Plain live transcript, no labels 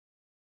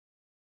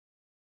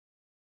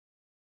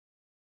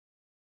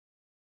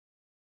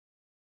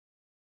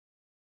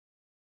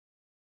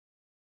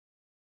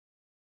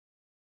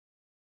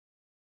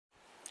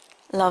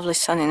Lovely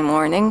sun in the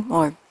morning,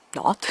 or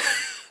not.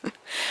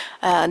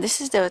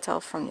 This is the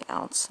hotel from the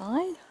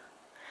outside,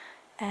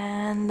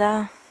 and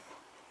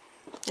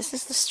this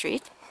is the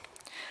street.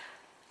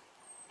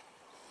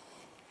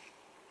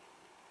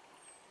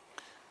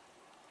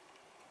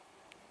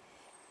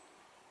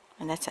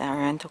 And that's our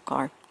rental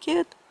car.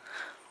 Cute.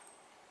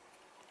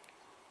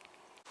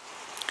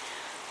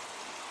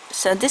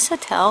 So this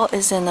hotel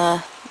is in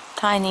a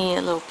tiny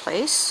little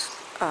place.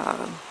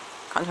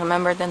 Can't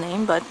remember the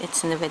name, but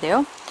it's in the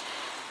video.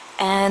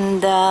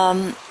 And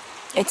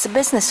it's a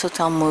business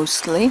hotel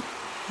mostly.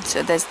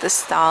 So that's the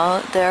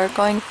style they're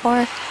going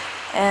for.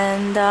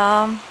 And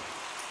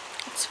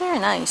it's very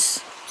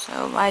nice.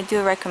 So I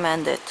do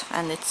recommend it,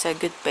 and it's a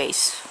good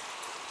base.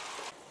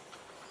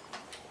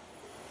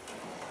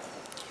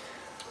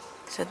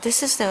 So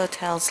this is the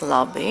hotel's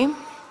lobby.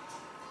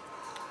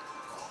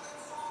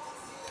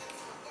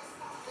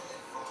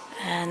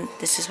 And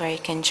this is where you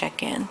can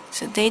check in.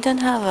 So they don't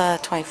have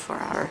a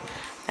 24-hour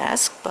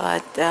desk,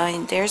 but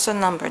there's a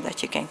number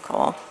that you can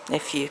call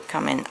if you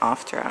come in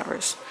after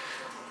hours.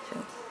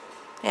 So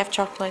they have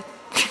chocolate.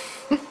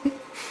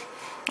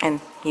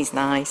 And he's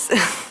nice.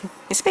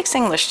 He speaks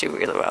English too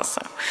really well,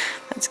 so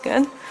that's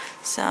good.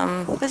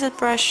 Some Visit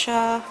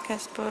Brescia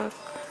guest book.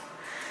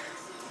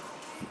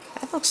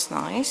 That looks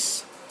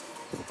nice.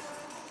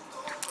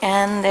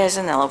 And there's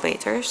an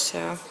elevator,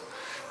 so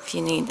if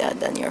you need that,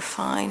 then you're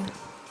fine.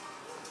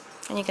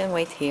 And you can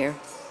wait here.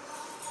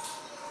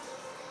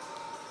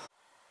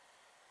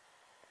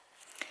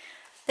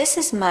 This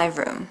is my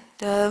room.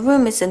 The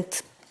room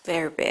isn't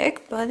very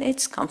big, but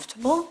it's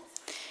comfortable.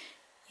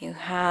 You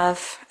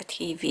have a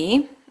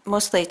TV,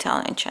 mostly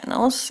Italian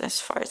channels as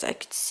far as I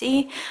could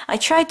see. I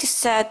tried to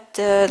set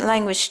the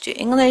language to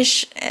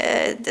English,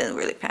 it didn't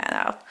really pan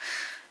out.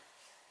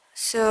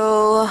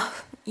 So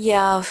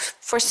yeah,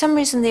 for some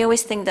reason they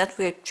always think that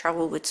we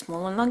travel with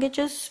smaller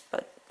luggages,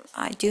 but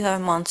I do have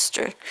a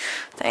monster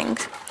thing.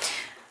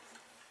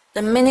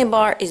 The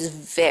minibar is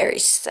very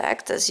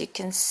stacked, as you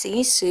can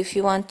see, so if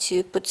you want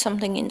to put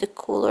something in the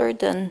cooler,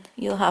 then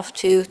you'll have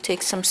to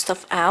take some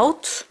stuff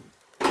out.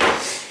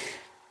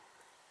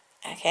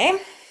 Okay,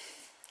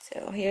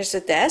 so here's the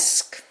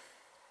desk.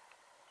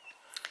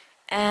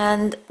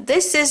 And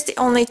this is the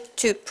only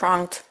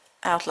two-pronged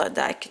outlet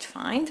that I could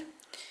find.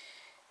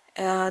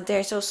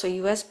 There's also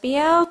USB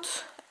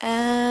out,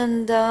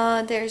 and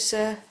there's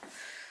a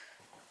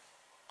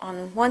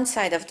on one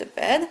side of the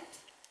bed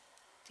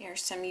there are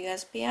some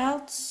USB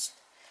outs,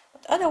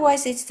 but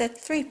otherwise it's that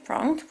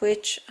three-pronged,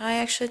 which I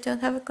actually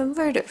don't have a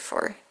converter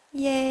for.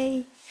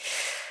 Yay!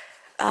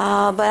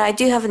 But I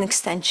do have an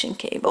extension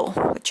cable,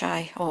 which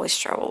I always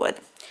travel with.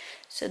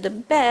 So the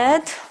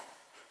bed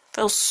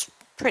feels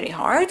pretty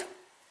hard.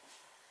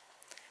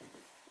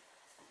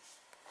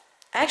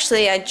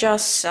 Actually, I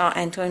just saw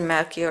Antoine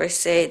Melchior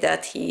say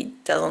that he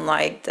doesn't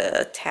like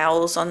the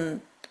towels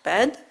on the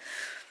bed.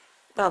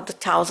 Well, the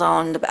towels are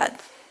on the bed.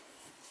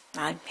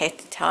 I hate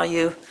to tell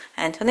you,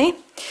 Anthony.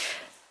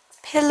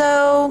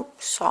 Pillow,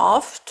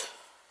 soft.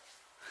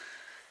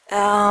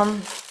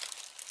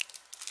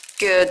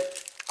 Good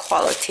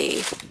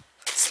quality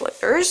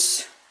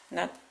slippers.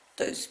 Not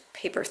those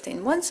paper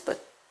thin ones, but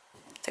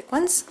thick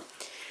ones.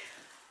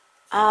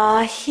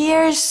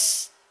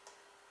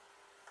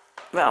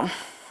 Well,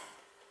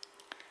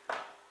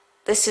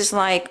 this is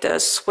like the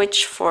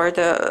switch for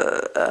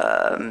the,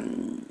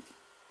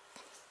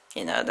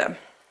 you know, the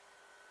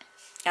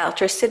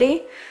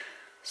electricity.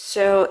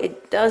 So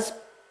it does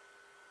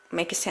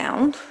make a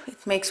sound.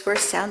 It makes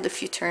worse sound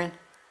if you turn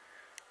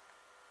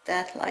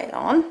that light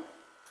on.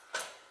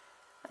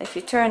 If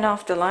you turn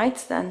off the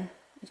lights, then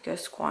it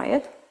goes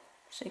quiet,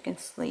 so you can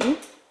sleep.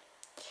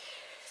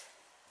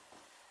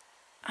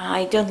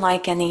 I don't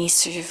like any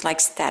sort of like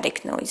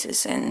static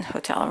noises in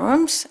hotel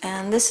rooms.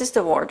 And this is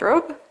the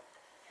wardrobe.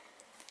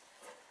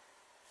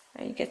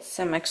 You get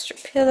some extra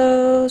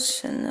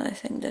pillows, and I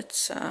think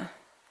that's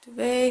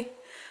duvet.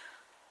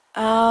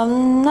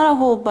 Not a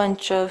whole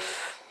bunch of,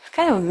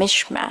 kind of a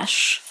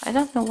mishmash. I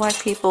don't know why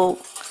people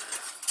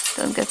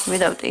don't get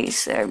rid of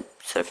these. They're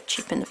sort of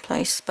cheap in the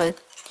place, but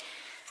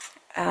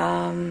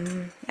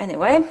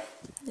anyway,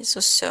 this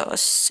was so a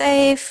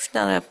safe,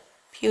 not a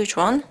huge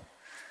one.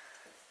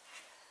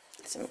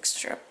 Some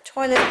extra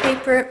toilet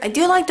paper. I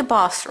do like the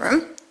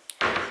bathroom,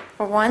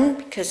 for one,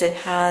 because it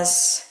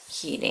has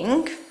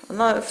heating. A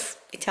lot of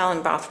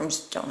Italian bathrooms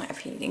don't have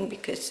heating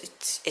because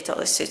it's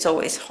Italy, so it's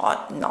always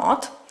hot,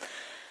 not.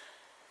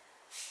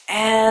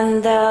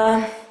 And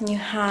you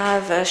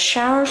have a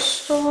shower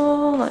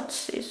stall. Let's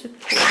see, is it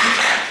pulling?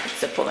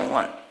 It's a pulling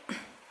one.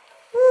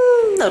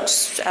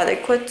 Looks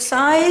adequate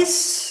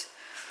size.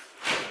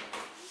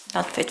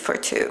 Not fit for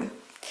two.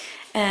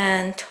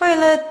 And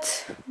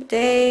toilet,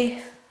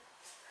 bidet,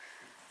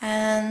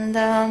 and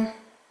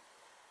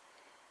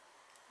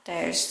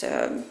there's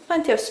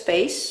plenty of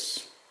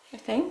space, I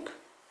think.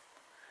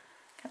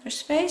 Counter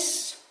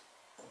space.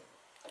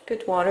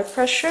 Good water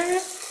pressure.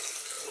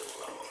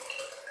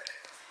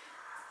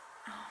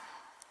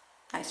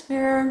 Nice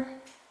mirror.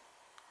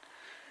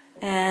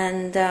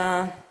 And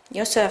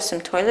you also have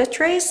some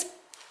toiletries.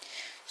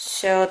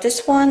 So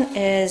this one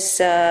is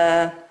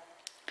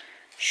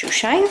shoe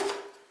shine,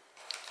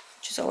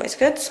 which is always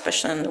good,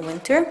 especially in the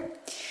winter.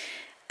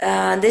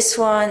 This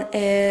one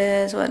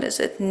is, what is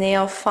it,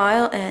 nail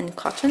file and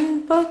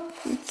cotton bud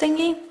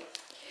thingy.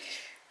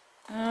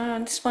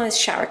 This one is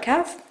shower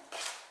cap.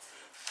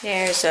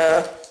 There's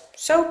a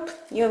soap.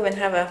 You even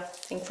have a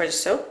thing for the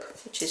soap,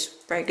 which is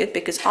very good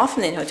because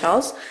often in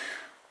hotels,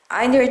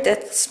 either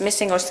that's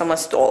missing or someone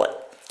stole it.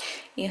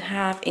 You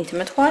have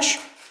intimate wash,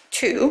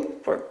 2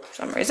 for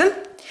some reason,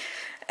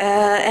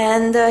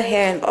 and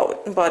hair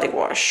and body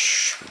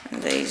wash,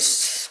 and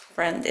these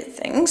branded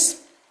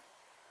things.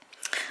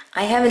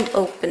 I haven't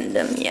opened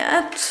them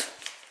yet,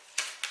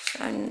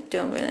 so I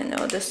don't really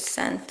know the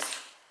scent.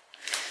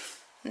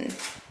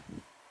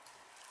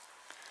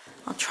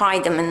 I'll try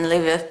them and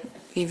leave a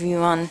review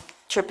on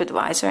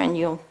TripAdvisor and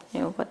you'll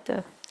know what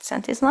the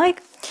scent is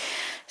like.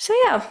 So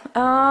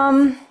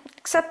yeah,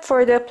 except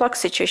for the plug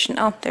situation.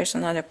 Oh, there's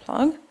another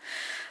plug.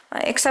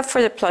 Except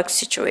for the plug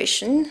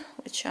situation,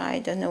 which I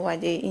don't know why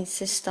they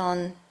insist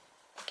on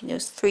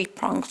those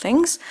 3-prong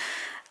things.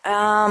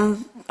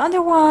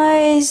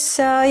 Otherwise,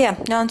 yeah,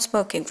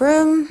 non-smoking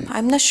room.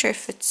 I'm not sure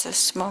if it's a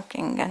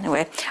smoking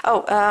anyway.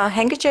 Oh,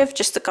 handkerchief,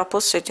 just a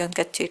couple, so don't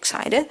get too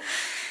excited.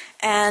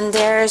 And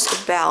there's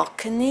a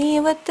balcony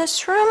with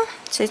this room.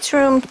 So it's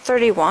room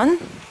 31,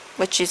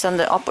 which is on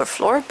the upper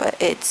floor,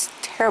 but it's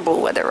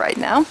terrible weather right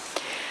now.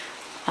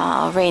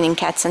 Raining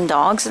cats and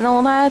dogs and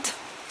all that.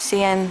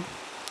 See, I'm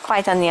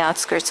quite on the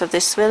outskirts of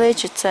this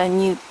village. It's a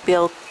new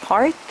built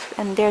park,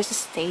 and there's a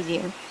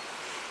stadium.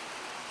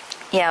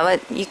 Yeah,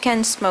 but you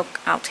can smoke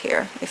out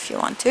here if you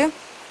want to.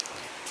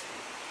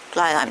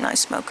 Glad I'm not a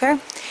smoker.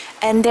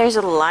 And there's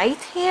a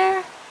light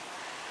here.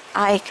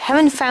 I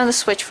haven't found a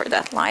switch for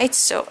that light,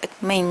 so it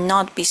may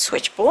not be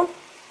switchable.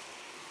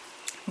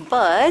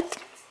 But,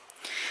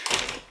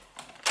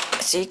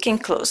 so you can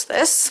close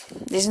this.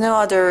 There's no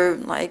other,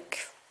 like,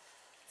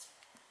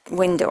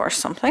 window or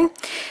something.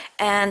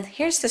 And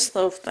here's this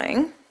little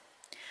thing,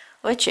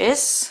 which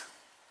is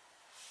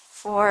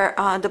for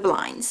the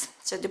blinds.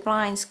 So the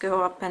blinds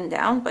go up and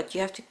down, but you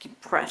have to keep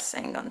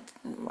pressing on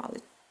while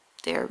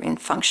they're in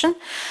function.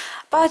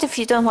 But if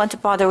you don't want to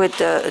bother with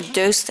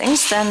those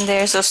things, then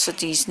there's also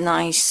these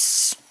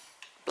nice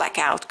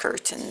blackout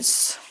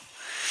curtains.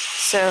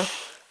 So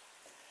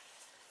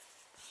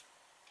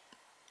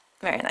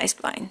very nice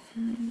blind.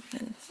 And,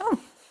 oh,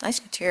 nice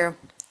material.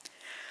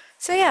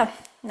 So yeah,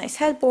 nice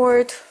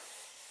headboard.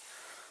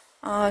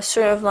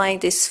 Sort of like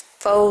this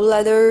faux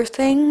leather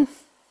thing.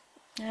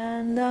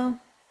 And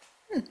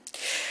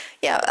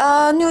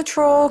yeah,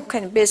 neutral,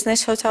 kind of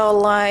business hotel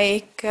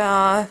like.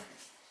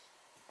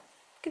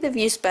 Could have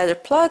used better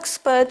plugs,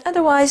 but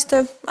otherwise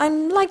I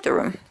like the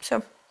room.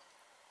 So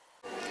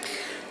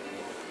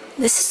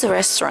this is the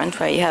restaurant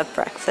where you have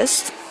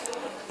breakfast.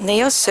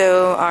 They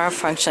also are a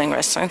functioning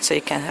restaurant, so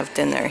you can have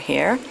dinner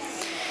here.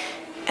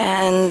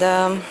 And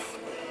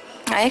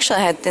I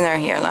actually had dinner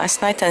here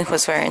last night, and it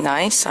was very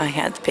nice. I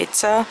had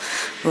pizza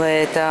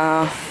with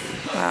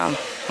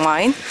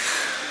wine.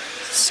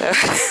 So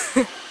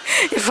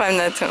if I'm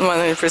not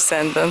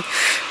 100%, then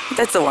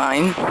that's the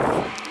wine.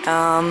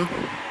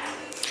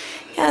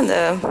 And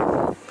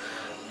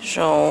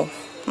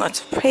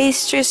lots of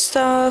pastry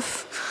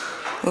stuff.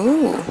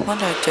 Ooh,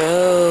 what are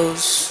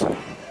those?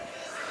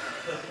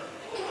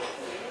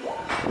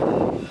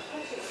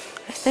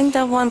 I think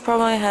that one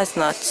probably has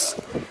nuts.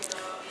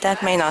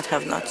 That may not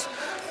have nuts.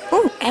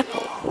 Ooh,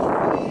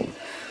 apple.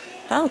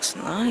 That looks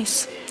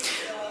nice.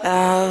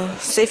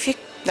 So if you've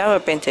never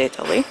been to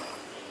Italy,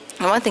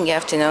 one thing you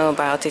have to know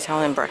about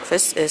Italian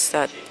breakfast is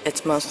that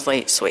it's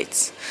mostly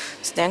sweets.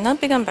 So they're not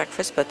big on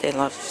breakfast, but they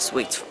love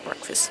sweets for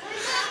breakfast.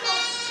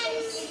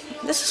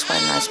 This is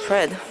quite a nice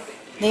bread.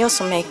 They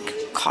also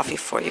make coffee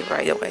for you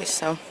right away,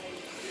 so.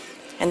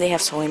 And they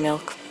have soy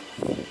milk,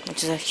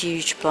 which is a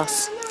huge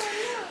plus.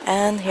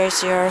 And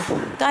here's your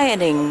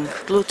dieting,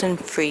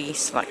 gluten-free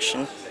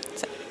selection.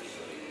 So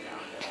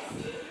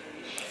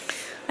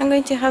I'm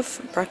going to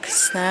have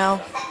breakfast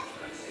now.